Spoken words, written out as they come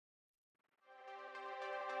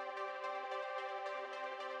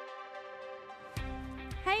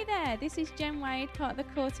Hey there, this is Jen Wade, part of the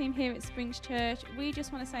core team here at Springs Church. We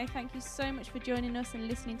just want to say thank you so much for joining us and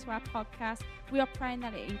listening to our podcast. We are praying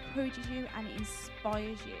that it encourages you and it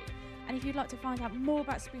inspires you. And if you'd like to find out more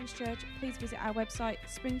about Springs Church, please visit our website,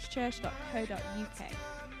 springschurch.co.uk.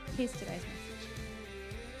 Here's today's message.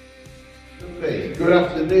 Lovely. Good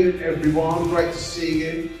afternoon, everyone. Great to see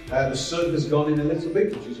you. The sun has gone in a little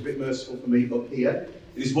bit, which is a bit merciful for me up here.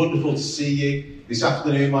 It is wonderful to see you this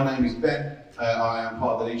afternoon. My name is Ben. I am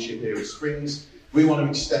part of the leadership here at Springs. We want to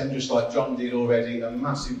extend, just like John did already, a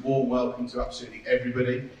massive warm welcome to absolutely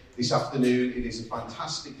everybody. This afternoon, it is a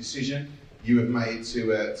fantastic decision you have made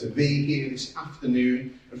to be here this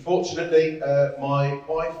afternoon. Unfortunately, my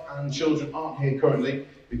wife and children aren't here currently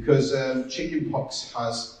because chickenpox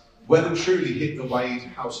has well and truly hit the Wade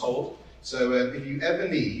household. So if you ever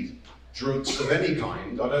need drugs of any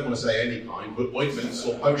kind, I don't want to say any kind, but ointments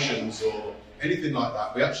or potions or anything like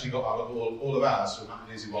that, we actually got all of ours from Matt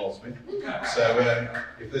and Lizzie Walsmith. So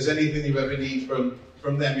if there's anything you ever need from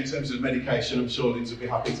them in terms of medication, I'm sure Lindsay will be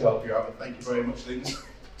happy to help you out. But thank you very much, Lindsay.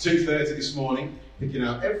 2:30 this morning, picking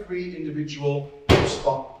out every individual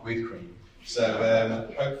spot with cream. So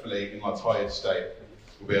hopefully, in my tired state,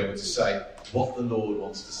 we'll be able to say what the Lord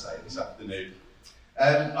wants to say this afternoon.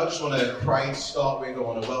 I just want to pray to start with. I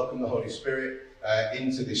want to welcome the Holy Spirit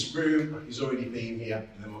into this room. He's already been here,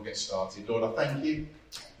 and then we'll get started. Lord, I thank you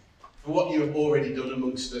for what you have already done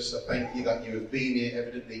amongst us. I thank you that you have been here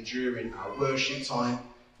evidently during our worship time.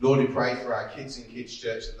 Lord, we pray for our kids in Kids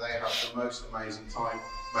Church that they have the most amazing time.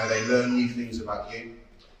 May they learn new things about you.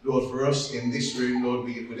 Lord, for us in this room, Lord,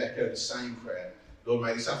 we would echo the same prayer. Lord,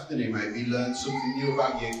 may this afternoon, may we learn something new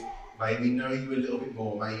about you. May we know you a little bit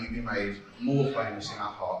more. May you be made more famous in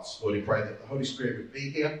our hearts. Lord, we pray that the Holy Spirit would be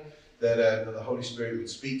here, that the Holy Spirit would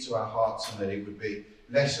speak to our hearts, and that it would be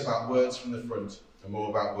less about words from the front and more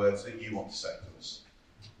about words that you want to say to us.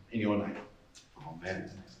 In your name. Amen.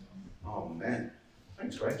 Amen.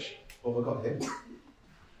 Thanks, Rach. What have I got here?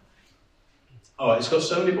 Oh, it's got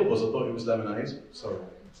so many bubbles, I thought it was lemonade. Sorry.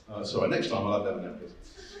 Sorry, next time I'll have lemonade, please.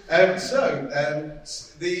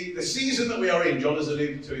 The season that we are in, John has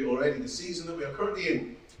alluded to it already, the season that we are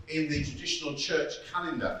currently in the traditional church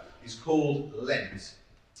calendar is called Lent.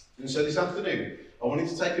 And so this afternoon, I wanted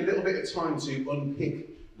to take a little bit of time to unpick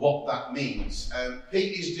what that means.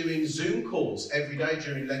 Pete is doing Zoom calls every day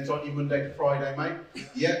during Lent, aren't you, Monday to Friday, mate?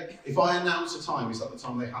 Yeah. If I announce a time, is that the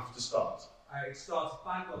time they have to start? It starts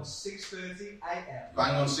bang on 6:30 a.m.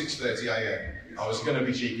 Bang on 6:30 a.m. I was going to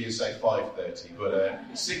be cheeky and say 5:30, but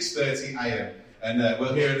 6:30 a.m. And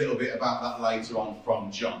we'll hear a little bit about that later on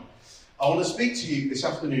from John. I want to speak to you this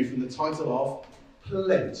afternoon from the title of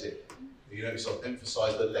P-lent-y. You notice I've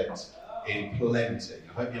emphasised the Lent in plenty.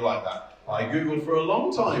 I hope you like that. I googled for a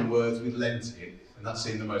long time words with Lent in, and that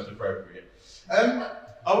seemed the most appropriate. I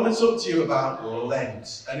want to talk to you about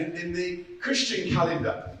Lent. And in the Christian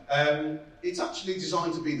calendar, it's actually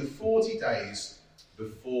designed to be the 40 days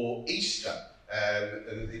before Easter.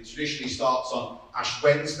 And it traditionally starts on Ash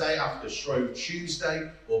Wednesday after Shrove Tuesday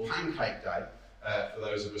or Pancake Day, for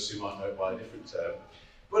those of us who might know it by a different term.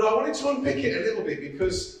 But I wanted to unpick it a little bit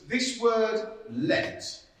because this word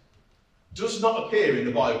Lent does not appear in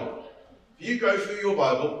the Bible. If you go through your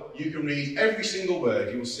Bible, you can read every single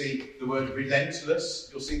word. You'll see the word relentless,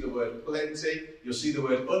 you'll see the word plenty, you'll see the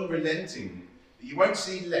word unrelenting. You won't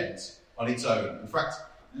see Lent on its own. In fact,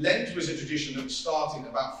 Lent was a tradition that was started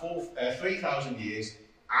about 3,000 years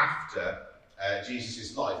after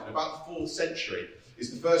Jesus' life. And about the 4th century is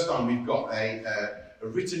the first time we've got a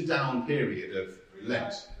written down period of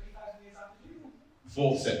Lent.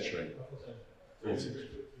 4th century. 4th century.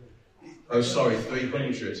 Oh, sorry,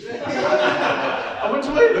 300. I went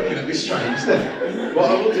away looking at me strange then.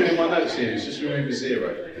 What I will do in my notes here is just remove a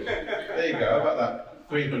 0. There you go, how about that?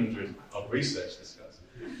 300. I've researched this, guys.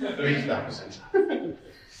 3,000.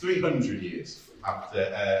 300 years after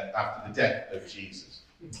the death of Jesus.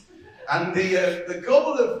 And the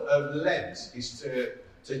goal of Lent is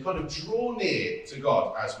to kind of draw near to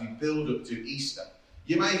God as we build up to Easter.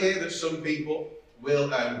 You may hear that some people will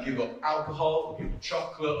give up alcohol, or give up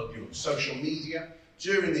chocolate, or give up social media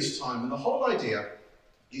during this time. And the whole idea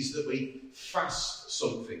is that we fast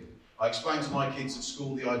something. I explained to my kids at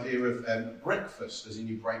school the idea of breakfast, as in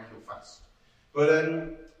you break your fast. But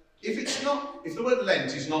if the word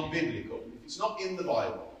Lent is not biblical, if it's not in the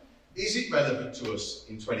Bible, is it relevant to us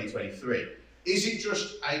in 2023? Is it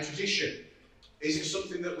just a tradition? Is it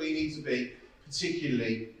something that we need to be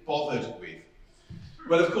particularly bothered with?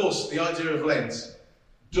 Well, of course, the idea of Lent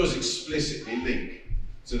does explicitly link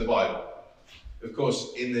to the Bible. Of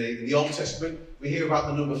course, in the Old Testament, we hear about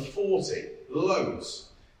the number 40 loads.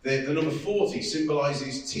 The number 40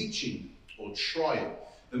 symbolises teaching or trial.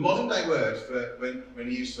 The modern day word for when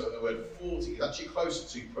you use the word 40 is actually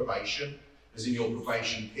closer to probation, as in your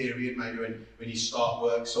probation period, maybe when you start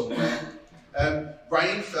work somewhere.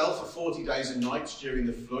 Rain fell for 40 days and nights during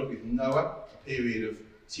the flood with Noah, a period of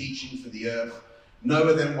teaching for the earth.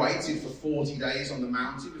 Noah then waited for 40 days on the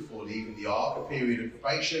mountain before leaving the ark, a period of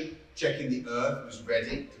probation, checking the earth was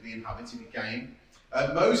ready to be inhabited again.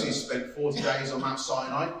 Moses spent 40 days on Mount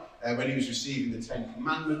Sinai when he was receiving the 10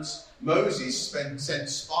 Commandments. Moses sent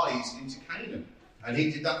spies into Canaan, and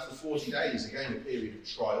he did that for 40 days, again a period of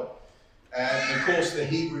trial. And of course, the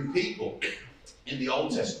Hebrew people in the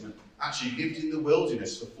Old Testament actually lived in the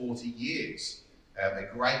wilderness for 40 years, a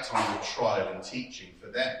great time of trial and teaching for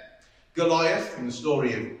them. Goliath, from the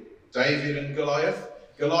story of David and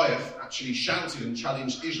Goliath actually shouted and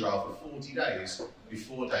challenged Israel for 40 days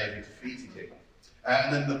before David defeated him.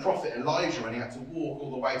 And then the prophet Elijah, when he had to walk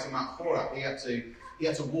all the way to Mount Horeb, he had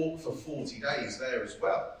to walk for 40 days there as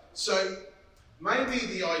well. So maybe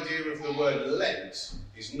the idea of the word Lent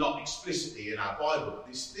is not explicitly in our Bible, but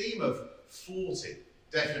this theme of 40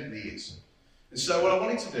 definitely is. And so what I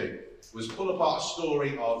wanted to do was pull apart a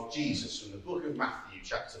story of Jesus from the book of Matthew,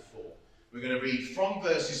 chapter 4. We're going to read from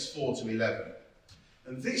verses 4 to 11.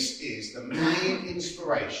 And this is the main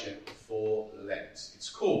inspiration for Lent. It's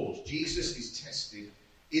called Jesus is Tested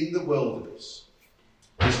in the Wilderness.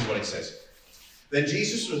 This is what it says. Then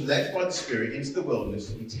Jesus was led by the Spirit into the wilderness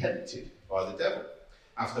to be tempted by the devil.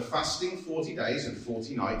 After fasting 40 days and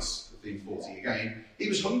 40 nights, the theme 40 again, he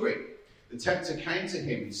was hungry. The tempter came to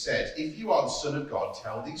him and said, "If you are the Son of God,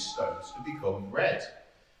 tell these stones to become bread."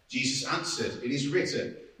 Jesus answered, "It is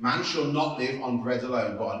written, man shall not live on bread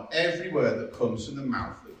alone, but on every word that comes from the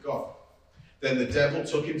mouth of God." Then the devil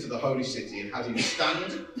took him to the holy city and had him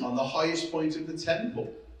stand on the highest point of the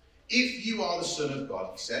temple. "If you are the Son of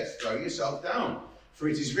God," he said, "throw yourself down. For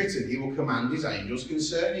it is written, he will command his angels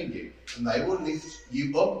concerning you, and they will lift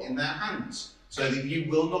you up in their hands, so that you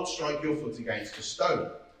will not strike your foot against a stone."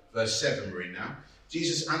 Verse 7 we're in now.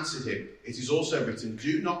 Jesus answered him, "It is also written,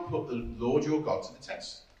 do not put the Lord your God to the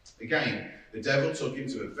test." Again, the devil took him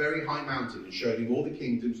to a very high mountain and showed him all the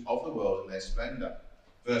kingdoms of the world and their splendour.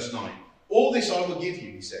 Verse 9. "All this I will give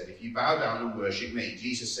you," he said, "if you bow down and worship me."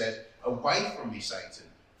 Jesus said, "Away from me, Satan,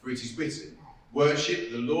 for it is written,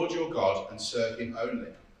 worship the Lord your God and serve him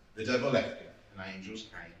only." The devil left him, and angels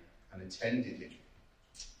came and attended him.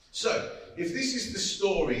 So, if this is the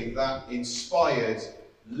story that inspired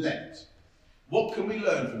Lent, what can we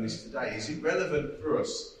learn from this today? Is it relevant for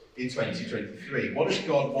us in 2023? What does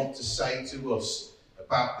God want to say to us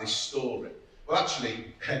about this story? Well,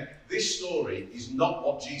 actually, this story is not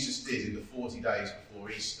what Jesus did in the 40 days before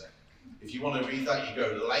Easter. If you want to read that, you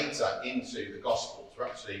go later into the Gospels. We're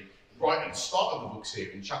actually right at the start of the books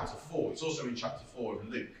here in chapter 4. It's also in chapter 4 of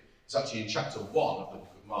Luke. It's actually in chapter 1 of the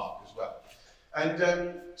book of Mark as well.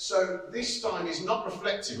 And so this time is not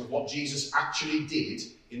reflective of what Jesus actually did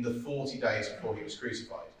in the 40 days before he was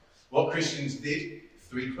crucified. What Christians did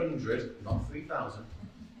 300, not 3,000,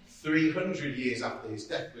 300 years after his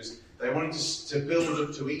death was they wanted to build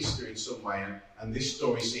up to Easter in some way, and this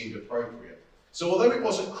story seemed appropriate. So although it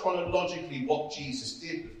wasn't chronologically what Jesus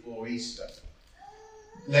did before Easter,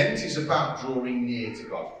 Lent is about drawing near to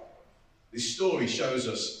God. This story shows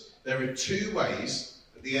us there are two ways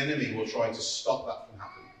that the enemy will try to stop that from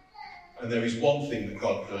happening. And there is one thing that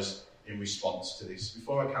God does in response to this.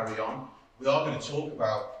 Before I carry on, we are going to talk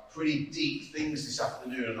about pretty deep things this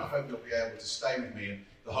afternoon, and I hope you'll be able to stay with me and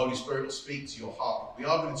the Holy Spirit will speak to your heart. We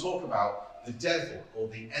are going to talk about the devil, or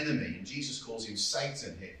the enemy, and Jesus calls him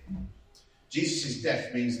Satan here. Jesus'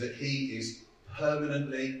 death means that he is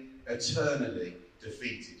permanently, eternally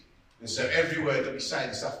defeated. And so every word that we say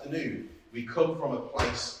this afternoon, we come from a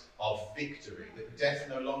place of victory, that death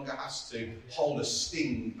no longer has to hold a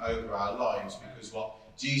sting over our lives, because what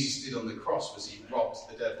Jesus did on the cross was he robbed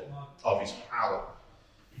the devil of his power.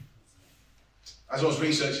 As I was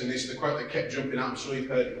researching this, the quote that kept jumping out, I'm sure you've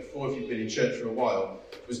heard it before if you've been in church for a while,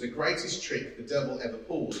 was the greatest trick the devil ever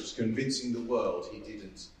pulled was convincing the world he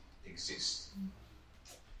didn't exist.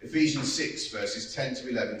 Ephesians 6 verses 10 to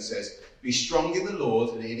 11 says, "Be strong in the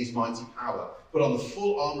Lord and in his mighty power. Put on the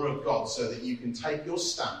full armour of God so that you can take your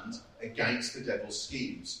stand against the devil's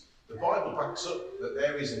schemes." The Bible backs up that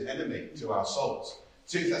there is an enemy to our souls.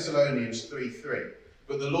 2 Thessalonians 3:3.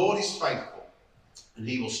 "But the Lord is faithful, and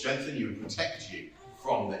he will strengthen you and protect you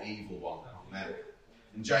from the evil one." Amen.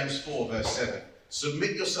 In James 4 verse 7.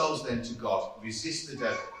 "Submit yourselves then to God, resist the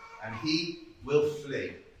devil, and he will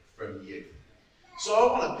flee from you." So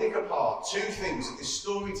I want to pick apart two things that this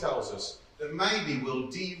story tells us that maybe will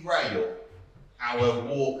derail our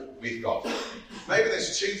walk with God. Maybe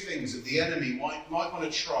there's two things that the enemy might want to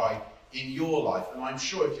try in your life, and I'm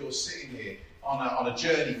sure if you're sitting here on a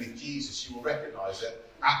journey with Jesus, you will recognise that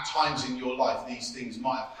at times in your life these things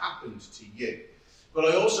might have happened to you. But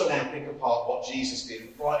I also want to pick apart what Jesus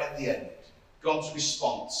did right at the end, God's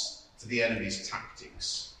response to the enemy's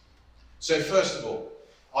tactics. So first of all,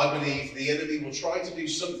 I believe the enemy will try to do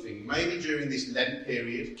something, maybe during this Lent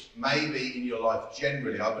period, maybe in your life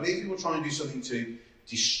generally. I believe he will try and do something to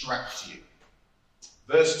distract you.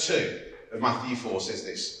 Verse 2 of Matthew 4 says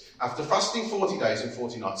this: After fasting 40 days and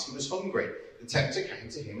 40 nights, he was hungry. The tempter came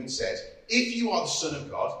to him and said, "If you are the Son of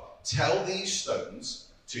God, tell these stones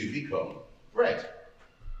to become bread."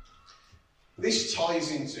 This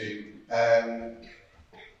ties into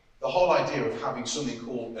the whole idea of having something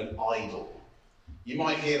called an idol. You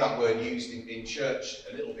might hear that word used in church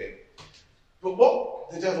a little bit. But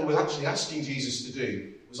what the devil was actually asking Jesus to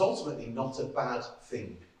do was ultimately not a bad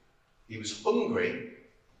thing. He was hungry.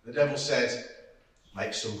 The devil said,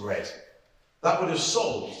 "Make some bread." That would have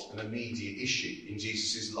solved an immediate issue in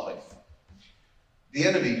Jesus' life. The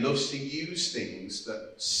enemy loves to use things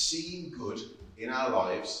that seem good in our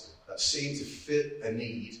lives, that seem to fit a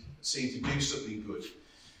need, that seem to do something good,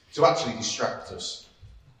 to actually distract us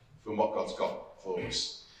from what God's got for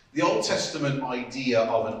us. The Old Testament idea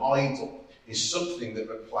of an idol is something that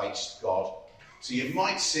replaced God. So you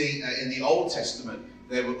might see in the Old Testament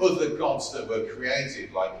there were other gods that were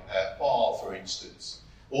created, like Baal, for instance,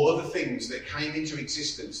 or other things that came into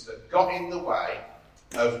existence that got in the way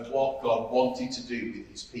of what God wanted to do with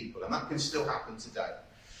his people. And that can still happen today.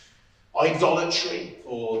 Idolatry,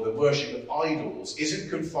 or the worship of idols, isn't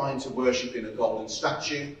confined to worshipping a golden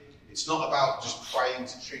statue. It's not about just praying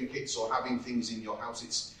to trinkets or having things in your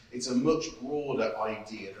house. It's a much broader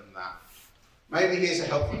idea than that. Maybe here's a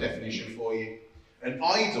helpful definition for you. An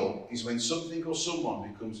idol is when something or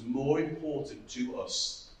someone becomes more important to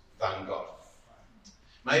us than God.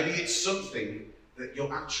 Maybe it's something that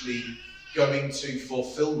you're actually going to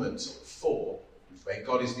fulfillment for, when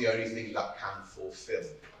God is the only thing that can fulfill. You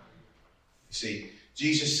see,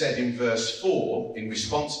 Jesus said in verse 4, in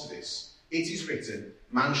response to this, "It is written,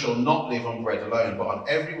 man shall not live on bread alone, but on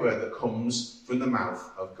every word that comes from the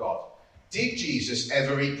mouth of God." Did Jesus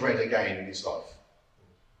ever eat bread again in his life?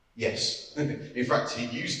 Yes. In fact, he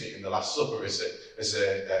used it in the Last Supper as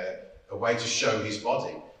a way to show his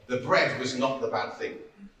body. The bread was not the bad thing.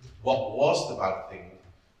 What was the bad thing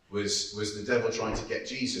was the devil trying to get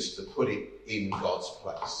Jesus to put it in God's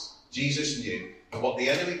place. Jesus knew that what the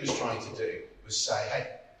enemy was trying to do was say,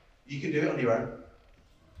 "Hey, you can do it on your own.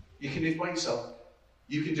 You can live by yourself.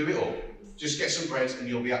 You can do it all. Just get some bread and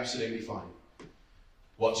you'll be absolutely fine."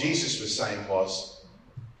 What Jesus was saying was,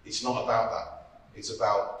 it's not about that. It's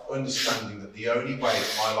about understanding that the only way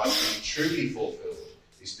that my life can be truly fulfilled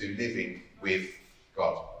is through living with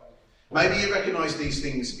God. Maybe you recognise these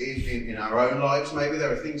things in our own lives. Maybe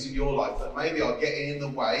there are things in your life that maybe are getting in the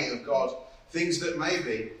way of God. Things that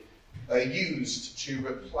maybe are used to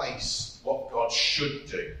replace what God should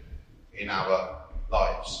do in our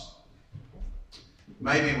lives.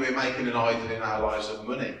 Maybe we're making an idol in our lives of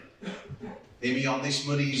money. Hear me on this,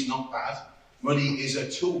 money is not bad. Money is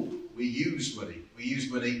a tool. We use money. We use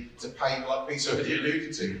money to pay, like Peter already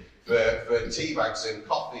alluded to, for tea bags and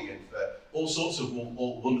coffee and for all sorts of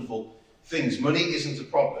wonderful things. Money isn't a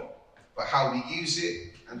problem, but how we use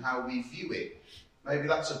it and how we view it, maybe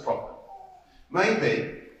that's a problem.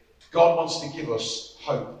 Maybe God wants to give us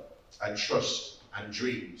hope and trust and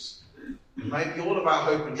dreams. Maybe all of our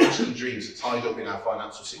hope and trust and dreams are tied up in our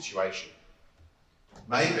financial situation.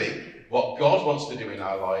 Maybe what God wants to do in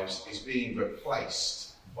our lives is being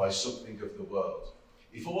replaced by something of the world.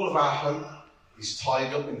 If all of our hope is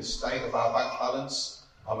tied up in the state of our bank balance,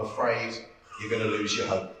 I'm afraid you're going to lose your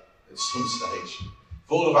hope at some stage.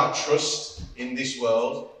 If all of our trust in this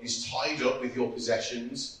world is tied up with your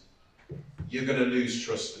possessions, you're going to lose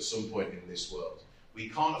trust at some point in this world. We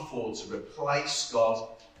can't afford to replace God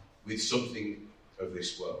with something of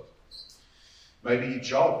this world. Maybe your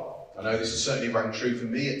job. I know this has certainly rang true for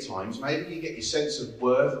me at times. Maybe you get your sense of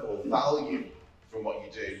worth or value from what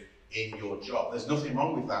you do in your job. There's nothing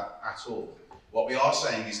wrong with that at all. What we are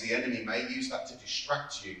saying is the enemy may use that to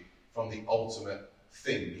distract you from the ultimate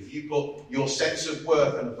thing. If you put your sense of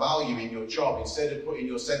worth and value in your job instead of putting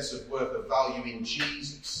your sense of worth and value in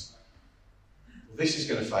Jesus, this is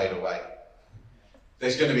going to fade away.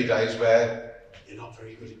 There's going to be days where you're not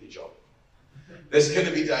very good at your job. There's going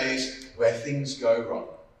to be days where things go wrong.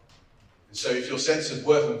 And so if your sense of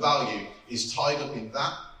worth and value is tied up in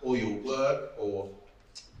that, or your work, or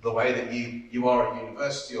the way that you are at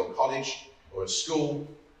university or college or at school,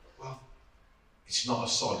 well, it's not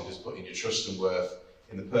as solid as putting your trust and worth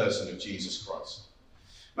in the person of Jesus Christ.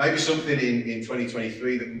 Maybe something in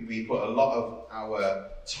 2023 that we put a lot of our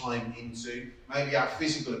time into, maybe our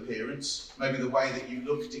physical appearance, maybe the way that you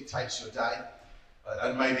look dictates your day,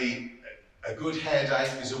 and maybe a good hair day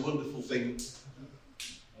is a wonderful thing.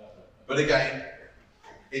 But again,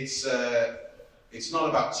 it's not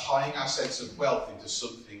about tying our sense of wealth into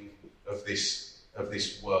something of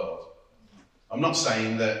this world. I'm not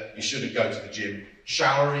saying that you shouldn't go to the gym.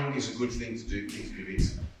 Showering is a good thing to do. Please do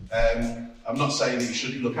it. I'm not saying that you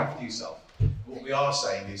shouldn't look after yourself. What we are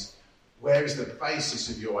saying is, where is the basis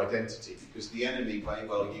of your identity? Because the enemy may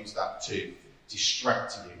well use that to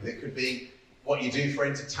distract you. It could be what you do for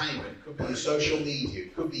entertainment. It could be your social media.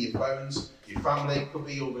 It could be your phones, your family. It could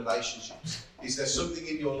be your relationships. Is there something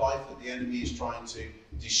in your life that the enemy is trying to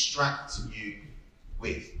distract you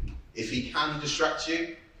with? If he can distract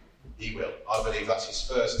you, he will. I believe that's his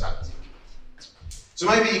first tactic. So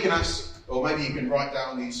maybe you can ask, or maybe you can write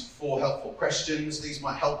down these 4 helpful questions. These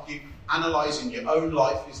might help you analyse in your own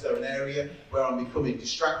life. Is there an area where I'm becoming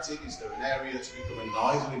distracted? Is there an area that's becoming an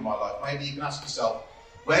idol in my life? Maybe you can ask yourself,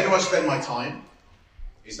 where do I spend my time?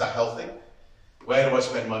 Is that healthy? Where do I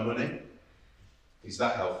spend my money? Is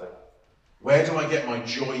that healthy? Where do I get my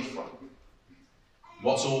joy from?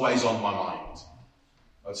 What's always on my mind?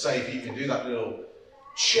 I'd say if you can do that little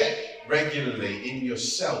check regularly in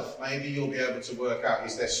yourself, maybe you'll be able to work out,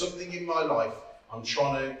 is there something in my life I'm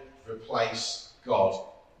trying to replace God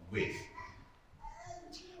with?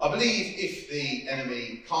 I believe if the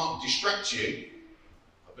enemy can't distract you,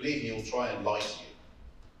 I believe he'll try and lie to you.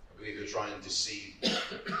 I believe he'll try and deceive you.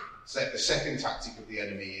 So the second tactic of the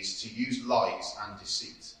enemy is to use lies and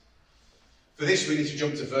deceit. For this, we need to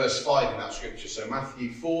jump to verse 5 in that scripture. So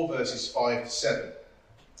Matthew 4, verses 5 to 7.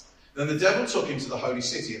 Then the devil took him to the holy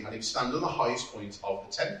city and had him stand on the highest point of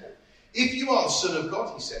the temple. If you are the Son of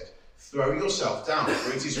God, he said, throw yourself down,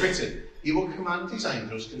 for it is written, he will command his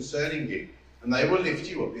angels concerning you, and they will lift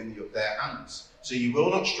you up in their hands, so you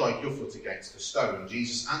will not strike your foot against a stone. And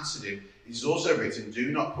Jesus answered him, it is also written, do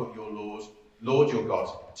not put your Lord your God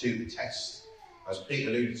to the test. As Pete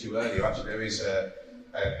alluded to earlier, actually there is a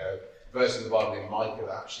verse in the Bible in Micah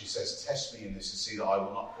that actually says, test me in this and see that I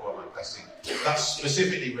will not pour out my blessing. That's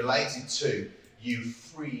specifically related to you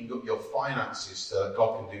freeing up your finances so that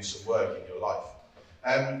God can do some work in your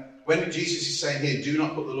life. When Jesus is saying here, do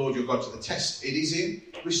not put the Lord your God to the test, it is in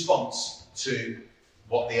response to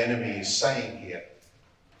what the enemy is saying here.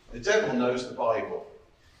 The devil knows the Bible,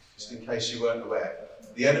 just in case you weren't aware.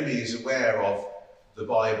 The enemy is aware of the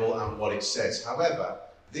Bible and what it says. However,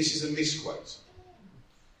 this is a misquote.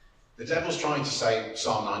 The devil's trying to say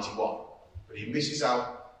Psalm 91, but he misses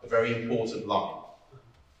out a very important line.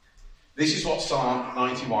 This is what Psalm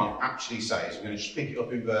 91 actually says. We're going to just pick it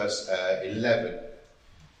up in verse 11.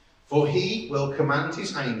 For he will command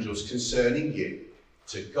his angels concerning you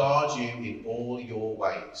to guard you in all your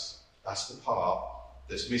ways. That's the part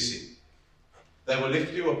that's missing. They will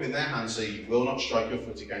lift you up in their hands so you will not strike your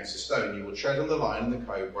foot against a stone. You will tread on the lion and the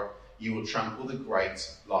cobra. You will trample the great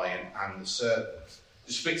lion and the serpent.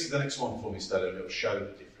 Just flick to the next one for me, Stella, and it'll show the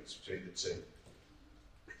difference between the two.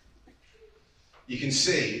 You can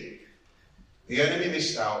see the enemy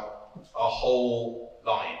missed out a whole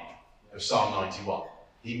line of Psalm 91.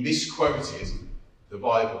 He misquoted the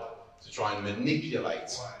Bible to try and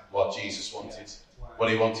manipulate what Jesus wanted, what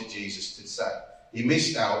he wanted Jesus to say. He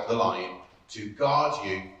missed out the line to guard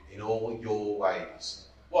you in all your ways.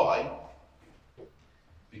 Why?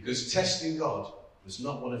 Because testing God was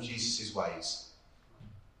not one of Jesus' ways.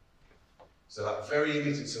 So that very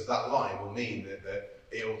omittance of that line will mean that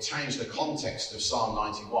it will change the context of Psalm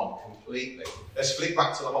 91 completely. Let's flick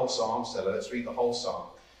back to the whole Psalm, Stella. Let's read the whole Psalm.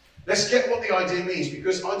 Let's get what the idea means,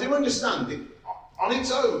 because I do understand it. On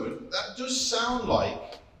its own, that does sound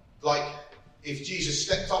like if Jesus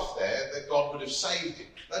stepped off there, that God would have saved him.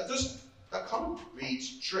 That kind of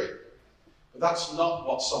reads true. But that's not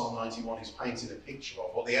what Psalm 91 is painting a picture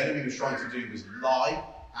of. What the enemy was trying to do was lie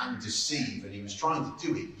and deceive, and he was trying to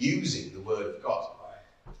do it using the word of God.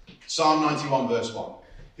 Psalm 91 verse 1.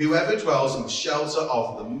 Whoever dwells in the shelter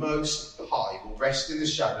of the Most High will rest in the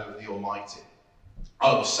shadow of the Almighty.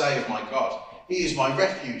 I will say of my God, he is my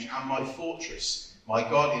refuge and my fortress, my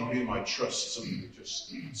God in whom I trust.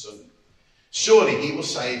 Surely he will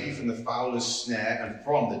save you from the fowler's snare and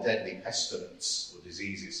from the deadly pestilence or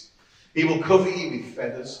diseases. He will cover you with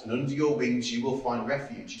feathers, and under your wings you will find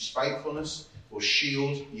refuge. His faithfulness will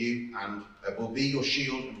shield you and will be your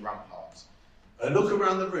shield and rampart. And look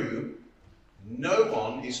around the room, no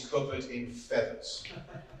one is covered in feathers.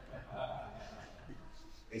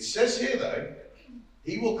 It says here though,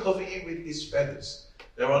 He will cover you with his feathers.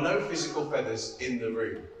 There are no physical feathers in the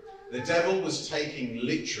room. The devil was taking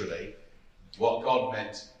literally what God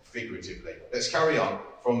meant figuratively. Let's carry on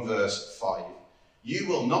from verse 5. You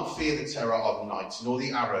will not fear the terror of night, nor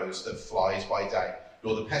the arrows that flies by day,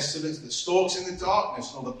 nor the pestilence that stalks in the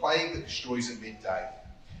darkness, nor the plague that destroys at midday.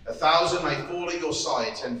 1,000 may fall at your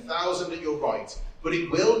side, 10,000 at your right, but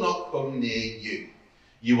it will not come near you.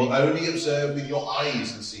 You will only observe with your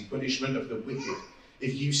eyes and see punishment of the wicked.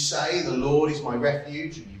 If you say, the Lord is my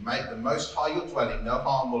refuge, and you make the Most High your dwelling, no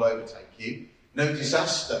harm will overtake you, no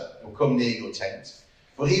disaster will come near your tent.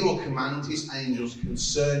 For he will command his angels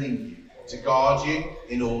concerning you, to guard you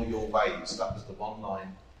in all your ways. That was the one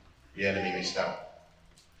line the enemy missed out.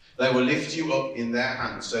 They will lift you up in their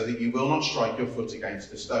hands, so that you will not strike your foot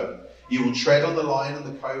against a stone. You will tread on the lion and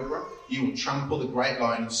the cobra. You will trample the great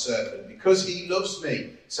lion and serpent. Because he loves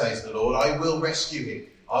me, says the Lord, I will rescue him.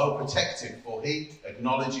 I will protect him, for he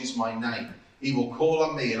acknowledges my name. He will call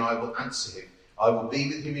on me, and I will answer him. I will be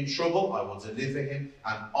with him in trouble. I will deliver him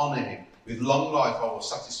and honour him. With long life I will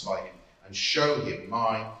satisfy him and show him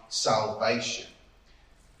my salvation.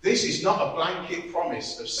 This is not a blanket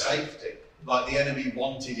promise of safety like the enemy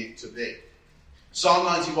wanted it to be. Psalm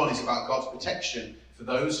 91 is about God's protection for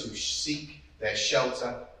those who seek their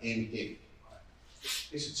shelter in him.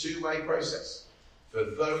 It's a two-way process for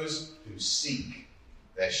those who seek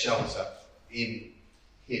their shelter in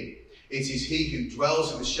him. It is he who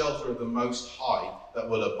dwells in the shelter of the Most High that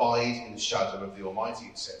will abide in the shadow of the Almighty,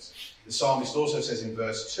 it says. The psalmist also says in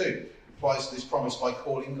verse 2, replies to this promise by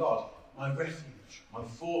calling God my refuge, my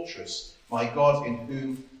fortress, my God in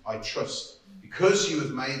whom I trust. Because you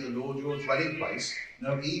have made the Lord your dwelling place,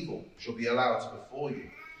 no evil shall be allowed before you.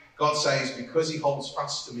 God says, because he holds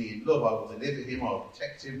fast to me in love, I will deliver him, I will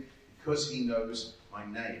protect him, because he knows my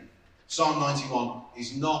name. Psalm 91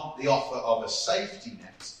 is not the offer of a safety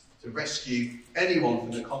net to rescue anyone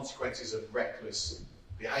from the consequences of reckless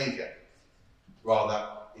behaviour. Rather,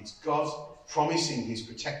 it's God promising his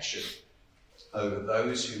protection over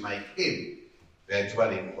those who make him their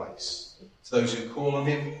dwelling place. To those who call on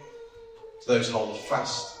him, to those who hold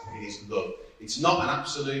fast in his love. It's not an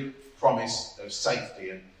absolute promise of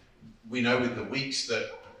safety, and we know with the weeks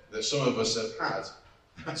that some of us have had,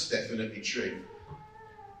 that's definitely true.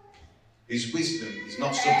 His wisdom is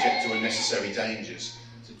not subject to unnecessary dangers.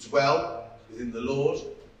 To dwell within the Lord,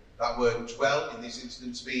 that word dwell in this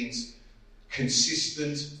instance means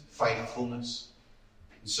consistent faithfulness.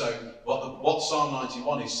 And so what Psalm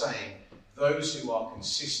 91 is saying, those who are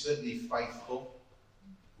consistently faithful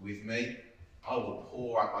with me, I will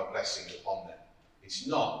pour out my blessing upon them. It's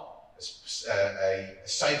not a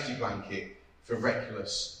safety blanket for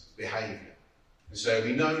reckless behaviour. And so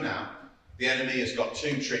we know now the enemy has got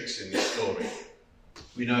two tricks in this story.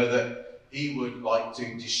 We know that he would like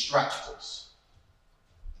to distract us.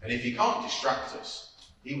 And if he can't distract us,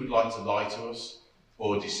 he would like to lie to us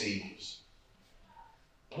or deceive us.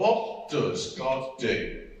 What does God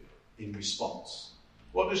do in response?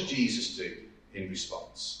 What does Jesus do in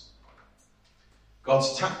response?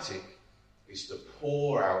 God's tactic is to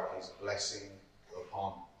pour out his blessing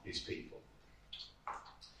upon his people.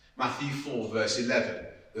 Matthew 4 verse 11,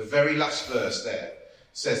 the very last verse there,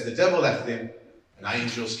 says the devil left him and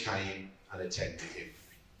angels came and attended him.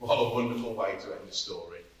 What a wonderful way to end the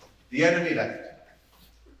story. The enemy left him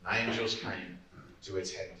and angels came to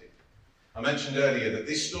attend him. I mentioned earlier that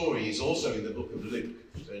this story is also in the book of Luke.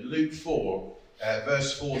 So in Luke 4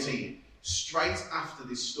 verse 14, straight after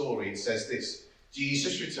this story it says this: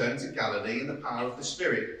 Jesus returned to Galilee in the power of the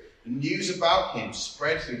Spirit, and news about him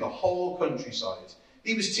spread through the whole countryside.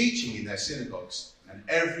 He was teaching in their synagogues, and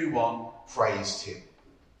everyone praised him.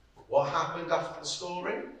 What happened after the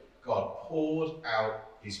story? God poured out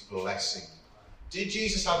his blessing. Did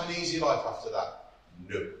Jesus have an easy life after that?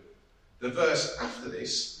 No. The verse after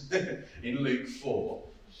this, in Luke 4,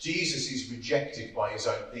 Jesus is rejected by his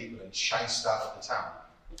own people and chased out of the town.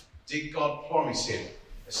 Did God promise him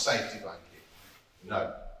a safety blanket?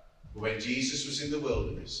 No. But when Jesus was in the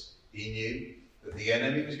wilderness, he knew that the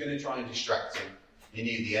enemy was going to try and distract him. He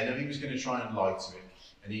knew the enemy was going to try and lie to him.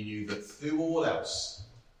 And he knew that through all else,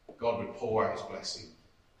 God would pour out his blessing.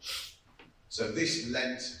 So this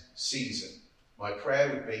Lent season, my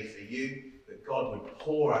prayer would be for you that God would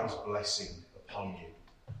pour out his blessing upon you.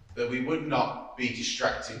 That we would not be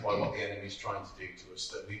distracted by what the enemy is trying to do to us.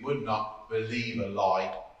 That we would not believe a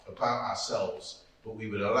lie about ourselves. But we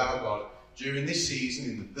would allow God, during this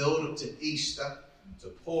season, in the build-up to Easter, to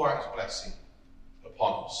pour out his blessing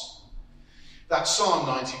upon us. That Psalm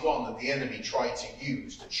 91 that the enemy tried to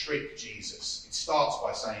use to trick Jesus, it starts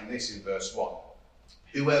by saying this in verse 1.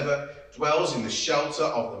 Whoever dwells in the shelter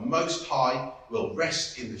of the Most High will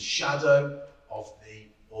rest in the shadow of the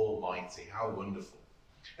Almighty. How wonderful.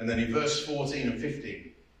 And then in verse 14 and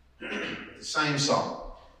 15, the same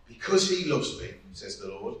psalm. Because he loves me, says the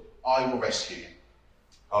Lord, I will rescue him.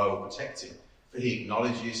 I will protect him, for he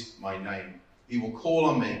acknowledges my name. He will call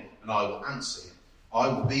on me, and I will answer him. I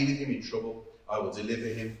will be with him in trouble. I will deliver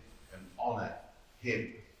him and honour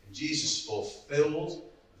him. And Jesus fulfilled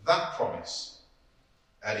that promise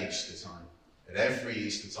at Easter time, at every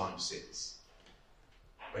Easter time since.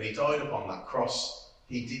 When he died upon that cross,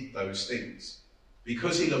 he did those things.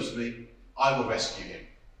 Because he loves me, I will rescue him.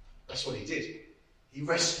 That's what he did. He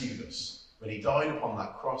rescued us when he died upon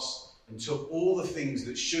that cross and took all the things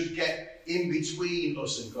that should get in between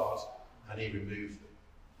us and God, and he removed them.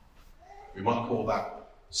 We might call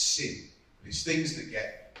that sin, but it's things that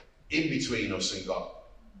get in between us and God.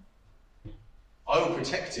 I will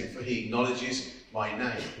protect him, for he acknowledges my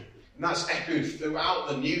name. And that's echoed throughout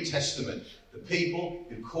the New Testament. The people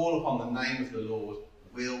who call upon the name of the Lord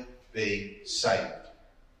will be saved.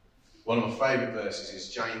 One of my favourite verses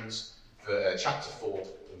is James chapter 4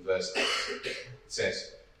 and verse 8. It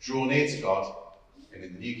says, draw near to God, and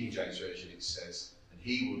in the New King James Version it says, and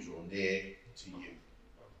he will draw near to you.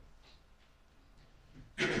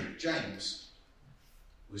 James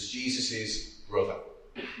was Jesus' brother.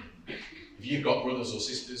 If you've got brothers or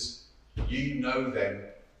sisters, you know them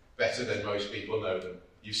better than most people know them.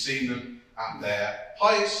 You've seen them at their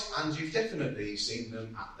highest, and you've definitely seen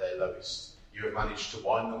them at their lowest. You have managed to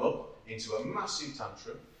wind them up into a massive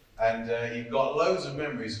tantrum, and you've got loads of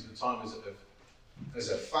memories of the time as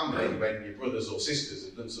a family when your brothers or sisters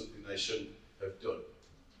have done something they shouldn't have done.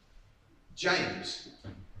 James,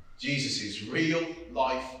 Jesus' real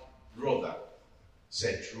life brother,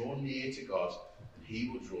 said, draw near to God and he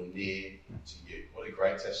will draw near to you. What a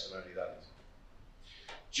great testimony that is.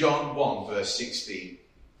 John 1 verse 16,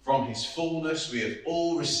 from his fullness we have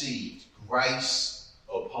all received grace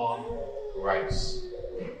upon grace.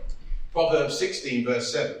 Proverbs 16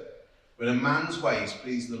 verse 7, when a man's ways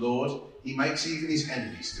please the Lord, he makes even his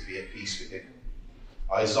enemies to be at peace with him.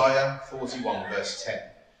 Isaiah 41 verse 10,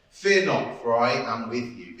 fear not, for I am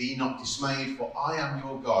with you. Be not dismayed, for I am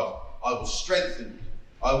your God. I will strengthen you.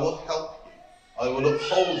 I will help you. I will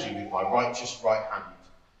uphold you with my righteous right hand.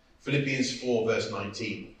 Philippians 4 verse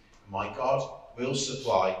 19, my God will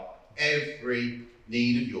supply every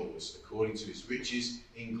need of yours according to his riches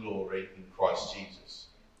in glory in Christ Jesus.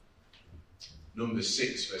 Numbers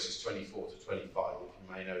 6 verses 24 to 25, if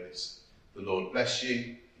you may know this. The Lord bless you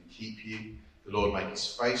and keep you. The Lord make his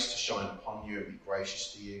face to shine upon you and be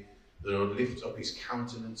gracious to you. The Lord lift up his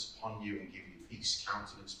countenance upon you and give you peace.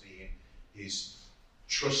 Countenance being his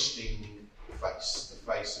trusting face,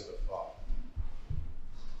 the face of a father.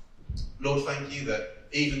 Lord, thank you that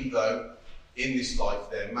even though in this life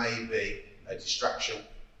there may be a distraction,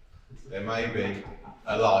 there may be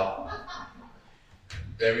a lie,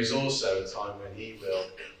 there is also a time when he will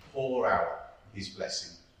pour out his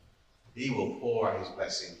blessing. He will pour out his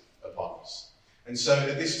blessing upon us. And so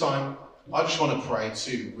at this time, I just want to pray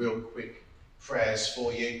 2 real quick prayers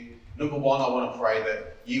for you. Number 1, I want to pray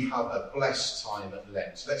that you have a blessed time at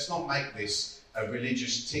Lent. Let's not make this a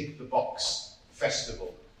religious tick-the-box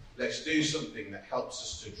festival. Let's do something that helps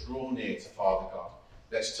us to draw near to Father God.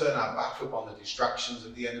 Let's turn our back upon the distractions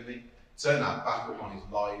of the enemy, turn our back upon his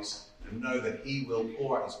lies, and know that he will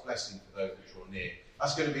pour out his blessing for those that draw near.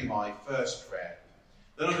 That's going to be my first prayer.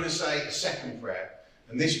 Then I'm going to say a second prayer,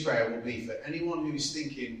 and this prayer will be for anyone who is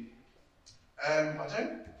thinking, I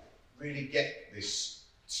don't really get this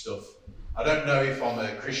stuff. I don't know if I'm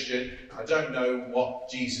a Christian. I don't know what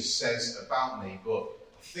Jesus says about me, but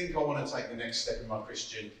I think I want to take the next step in my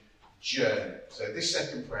Christian journey. So this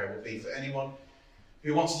second prayer will be for anyone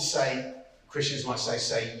who wants to say, Christians might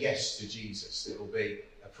say yes to Jesus. It will be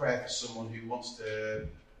a prayer for someone who wants to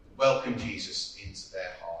welcome Jesus into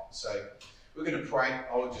their heart. So we're going to pray.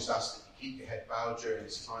 I would just ask that you keep your head bowed during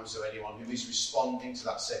this time, so anyone who is responding to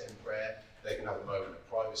that second prayer, they can have a moment of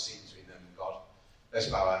privacy between them and God. Let's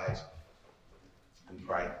bow our head and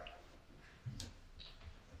pray.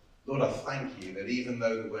 Lord, I thank you that even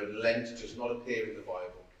though the word Lent does not appear in the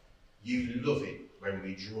Bible, you love it when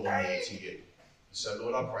we draw near to you. So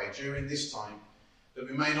Lord, I pray during this time that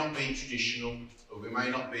we may not be traditional, or we may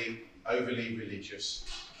not be overly religious,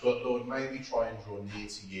 but Lord, may we try and draw near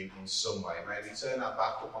to you in some way. May we turn our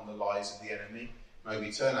back upon the lies of the enemy. May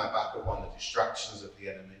we turn our back upon the distractions of the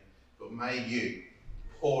enemy. But may you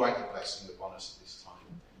pour out your blessing upon us at this time.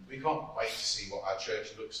 We can't wait to see what our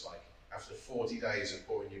church looks like after 40 days of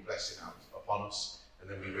pouring your blessing out upon us, and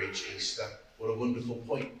then we reach Easter. What a wonderful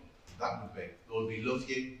point that would be. Lord, we love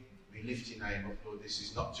you. We lift your name up, Lord. This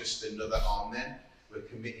is not just another amen. We're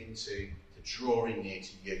committing to drawing near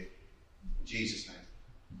to you. In Jesus' name.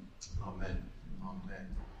 Amen. Amen.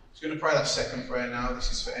 I'm just going to pray that second prayer now.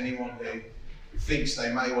 This is for anyone who thinks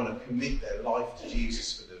they may want to commit their life to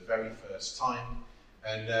Jesus for the very first time.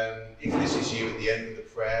 And if this is you at the end of the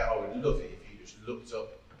prayer, I would love it if you just looked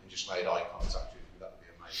up and just made eye contact with me. That would be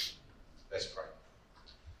amazing. Let's pray.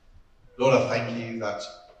 Lord, I thank you that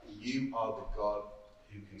you are the God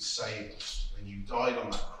who can save us. When you died on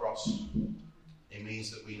that cross, it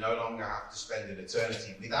means that we no longer have to spend an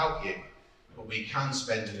eternity without you, but we can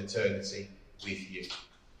spend an eternity with you.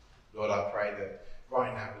 Lord, I pray that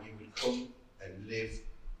right now you would come and live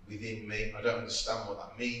within me. I don't understand what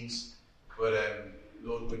that means, but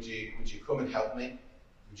Lord, would you come and help me?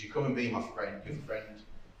 Would you come and be my friend, your friend?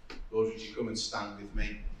 Lord, would you come and stand with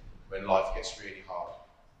me when life gets really hard?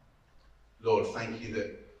 Lord, thank you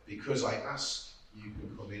that because I ask, you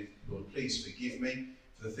can come in. Lord, please forgive me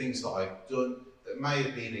for the things that I've done that may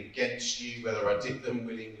have been against you, whether I did them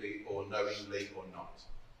willingly or knowingly or not.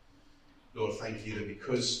 Lord, thank you that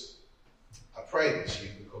because I pray that you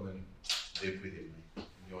can come and live within me.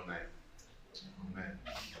 In your name. Amen.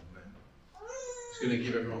 Amen. I'm just going to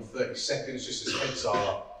give everyone 30 seconds just as heads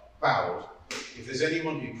are bowed. If there's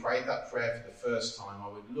anyone who prayed that prayer for the first time, I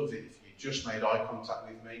would love it if you just made eye contact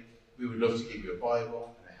with me. We would love to give you a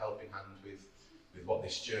Bible and a helping hand with what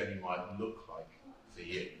this journey might look like for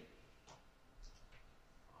you.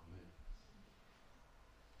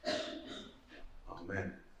 Amen.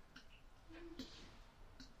 Amen.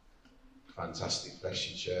 Fantastic. Bless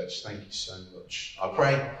you, church. Thank you so much. I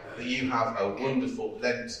pray that you have a wonderful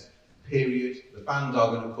Lent period. The band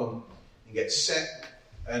are going to come and get set,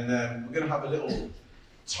 and we're going to have a little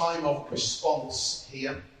time of response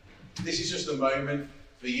here. This is just a moment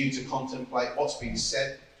for you to contemplate what's been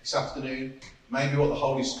said this afternoon, maybe what the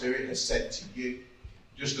Holy Spirit has said to you.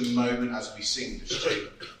 Just a moment as we sing, just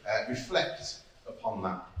to reflect upon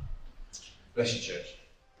that. Bless you, church.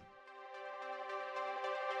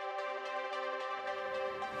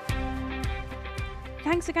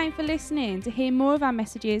 Thanks again for listening. To hear more of our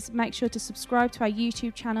messages, make sure to subscribe to our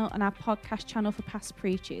YouTube channel and our podcast channel for past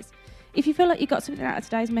preachers. If you feel like you got something out of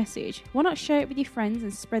today's message, why not share it with your friends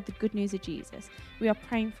and spread the good news of Jesus? We are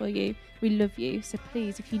praying for you. We love you. So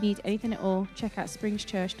please, if you need anything at all, check out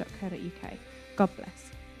springschurch.co.uk. God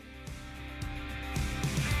bless.